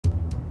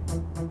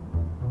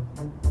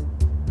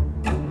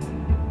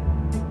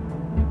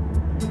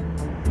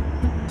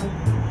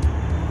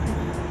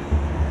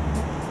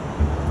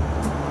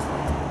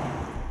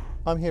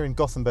I'm here in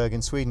Gothenburg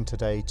in Sweden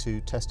today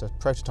to test a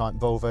prototype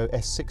Volvo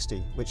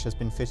S60 which has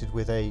been fitted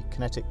with a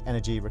Kinetic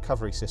Energy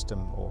Recovery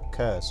System, or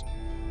KERS.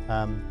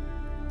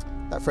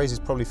 That phrase is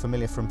probably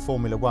familiar from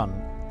Formula One.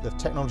 The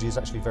technology is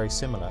actually very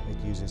similar.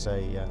 It uses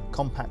a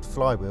compact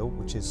flywheel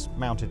which is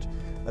mounted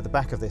at the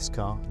back of this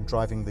car and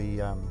driving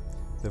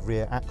the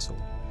rear axle.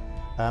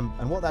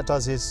 And what that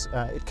does is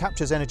it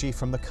captures energy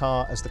from the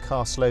car as the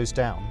car slows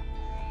down,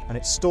 and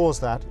it stores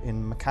that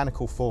in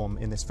mechanical form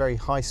in this very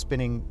high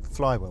spinning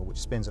flywheel which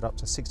spins at up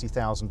to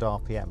 60,000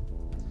 RPM.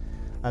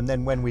 And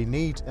then when we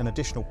need an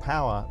additional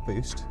power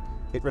boost,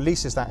 it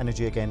releases that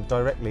energy again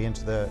directly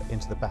into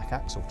the back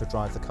axle to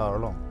drive the car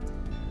along.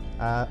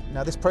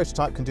 Now this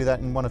prototype can do that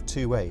in one of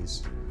two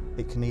ways.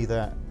 It can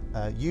either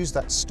use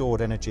that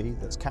stored energy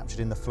that's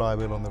captured in the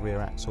flywheel on the rear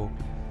axle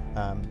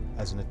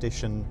as an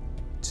addition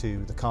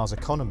to the car's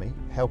economy,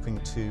 helping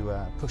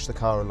to push the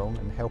car along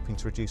and helping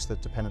to reduce the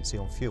dependency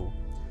on fuel.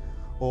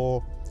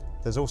 Or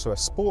there's also a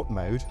sport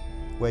mode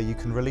where you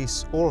can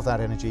release all of that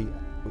energy,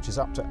 which is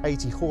up to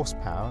 80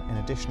 horsepower in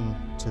addition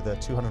to the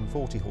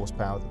 240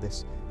 horsepower that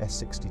this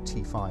S60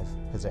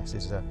 T5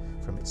 possesses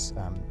from its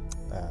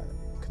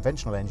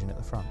conventional engine at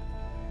the front.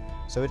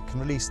 So it can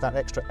release that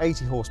extra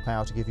 80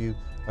 horsepower to give you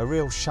a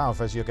real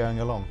shove as you're going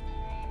along.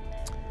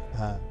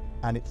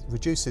 And it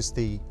reduces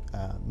the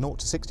 0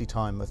 to 60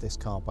 time of this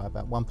car by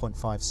about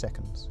 1.5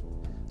 seconds.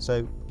 So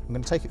I'm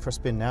going to take it for a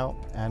spin now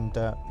and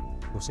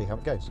we'll see how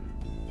it goes.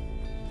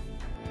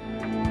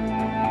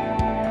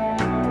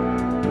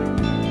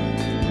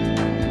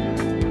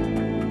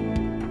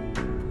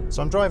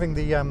 So I'm driving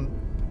the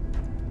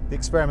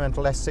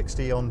experimental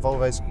S60 on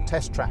Volvo's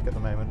test track at the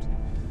moment.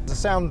 There's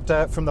a sound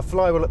from the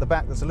flywheel at the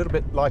back that's a little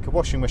bit like a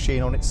washing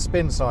machine on its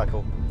spin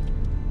cycle,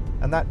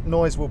 and that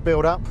noise will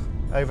build up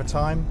over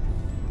time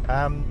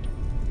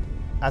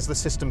as the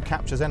system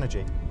captures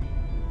energy.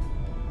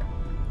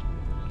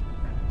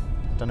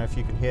 I don't know if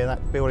you can hear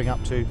that building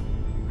up to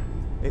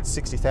its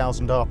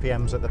 60,000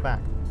 RPMs at the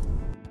back.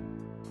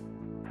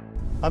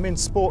 I'm in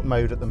sport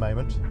mode at the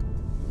moment,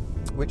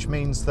 which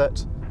means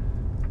that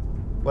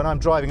when I'm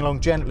driving along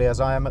gently as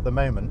I am at the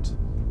moment,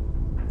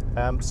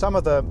 some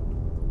of the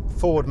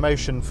forward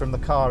motion from the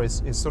car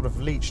is sort of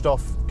leached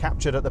off,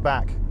 captured at the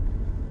back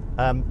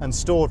and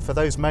stored for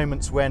those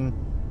moments when,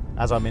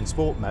 as I'm in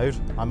sport mode,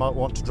 I might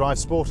want to drive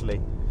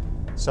sportily.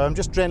 So I'm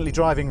just gently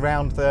driving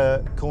round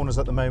the corners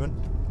at the moment,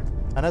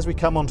 and as we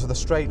come onto the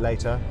straight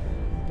later,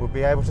 we'll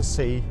be able to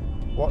see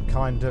what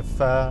kind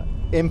of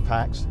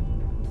impact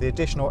the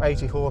additional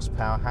 80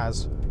 horsepower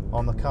has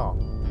on the car.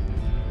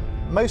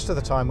 Most of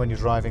the time when you're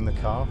driving the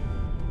car,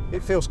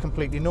 it feels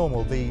completely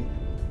normal. The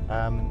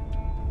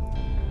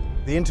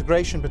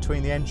integration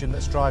between the engine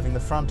that's driving the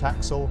front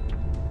axle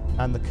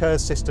and the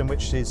KERS system,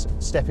 which is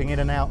stepping in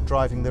and out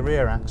driving the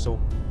rear axle,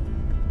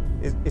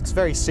 it's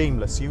very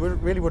seamless. You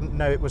really wouldn't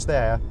know it was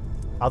there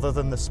other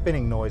than the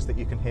spinning noise that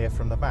you can hear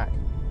from the back.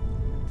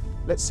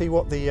 Let's see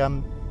what the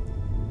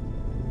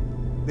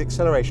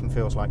acceleration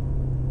feels like.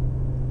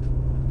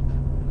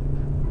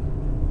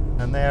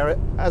 And there,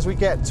 as we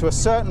get to a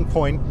certain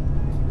point,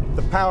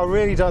 the power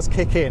really does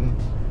kick in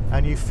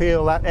and you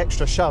feel that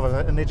extra shove of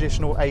an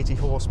additional 80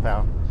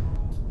 horsepower.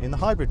 In the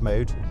hybrid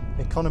mode,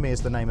 economy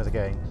is the name of the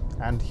game.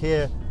 And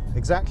here,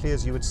 exactly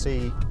as you would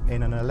see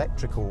in an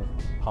electrical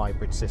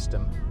hybrid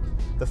system,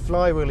 the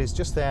flywheel is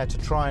just there to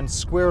try and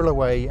squirrel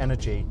away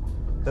energy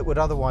that would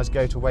otherwise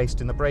go to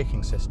waste in the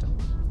braking system.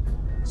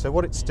 So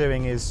what it's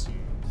doing is,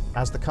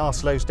 as the car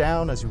slows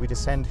down, as we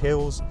descend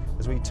hills,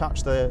 as we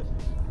touch the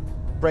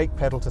brake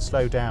pedal to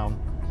slow down,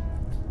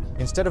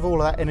 instead of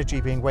all of that energy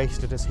being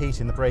wasted as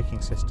heat in the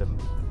braking system,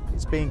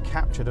 it's being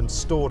captured and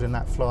stored in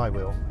that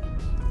flywheel.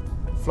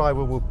 The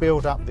flywheel will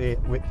build up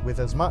with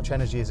as much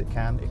energy as it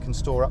can. It can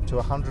store up to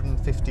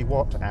 150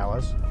 watt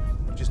hours,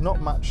 which is not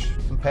much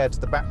compared to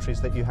the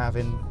batteries that you have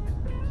in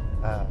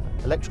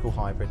electrical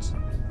hybrids,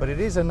 but it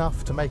is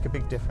enough to make a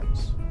big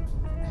difference.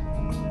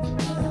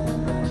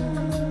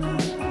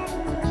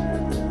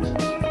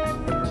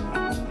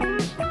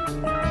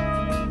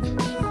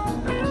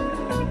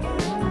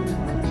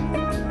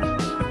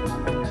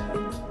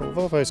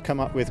 Volvo's come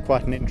up with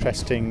quite an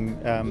interesting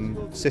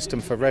system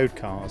for road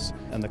cars,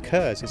 and the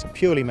KERS is a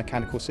purely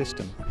mechanical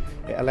system.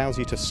 It allows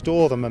you to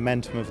store the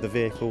momentum of the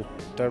vehicle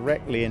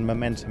directly in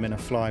momentum in a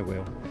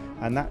flywheel,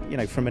 and that, you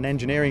know, from an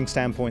engineering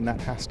standpoint,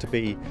 that has to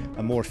be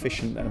a more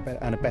efficient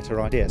and a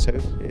better idea. So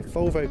if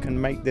Volvo can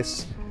make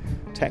this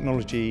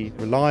technology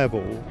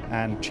reliable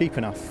and cheap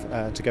enough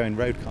to go in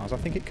road cars, I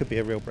think it could be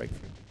a real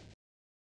breakthrough.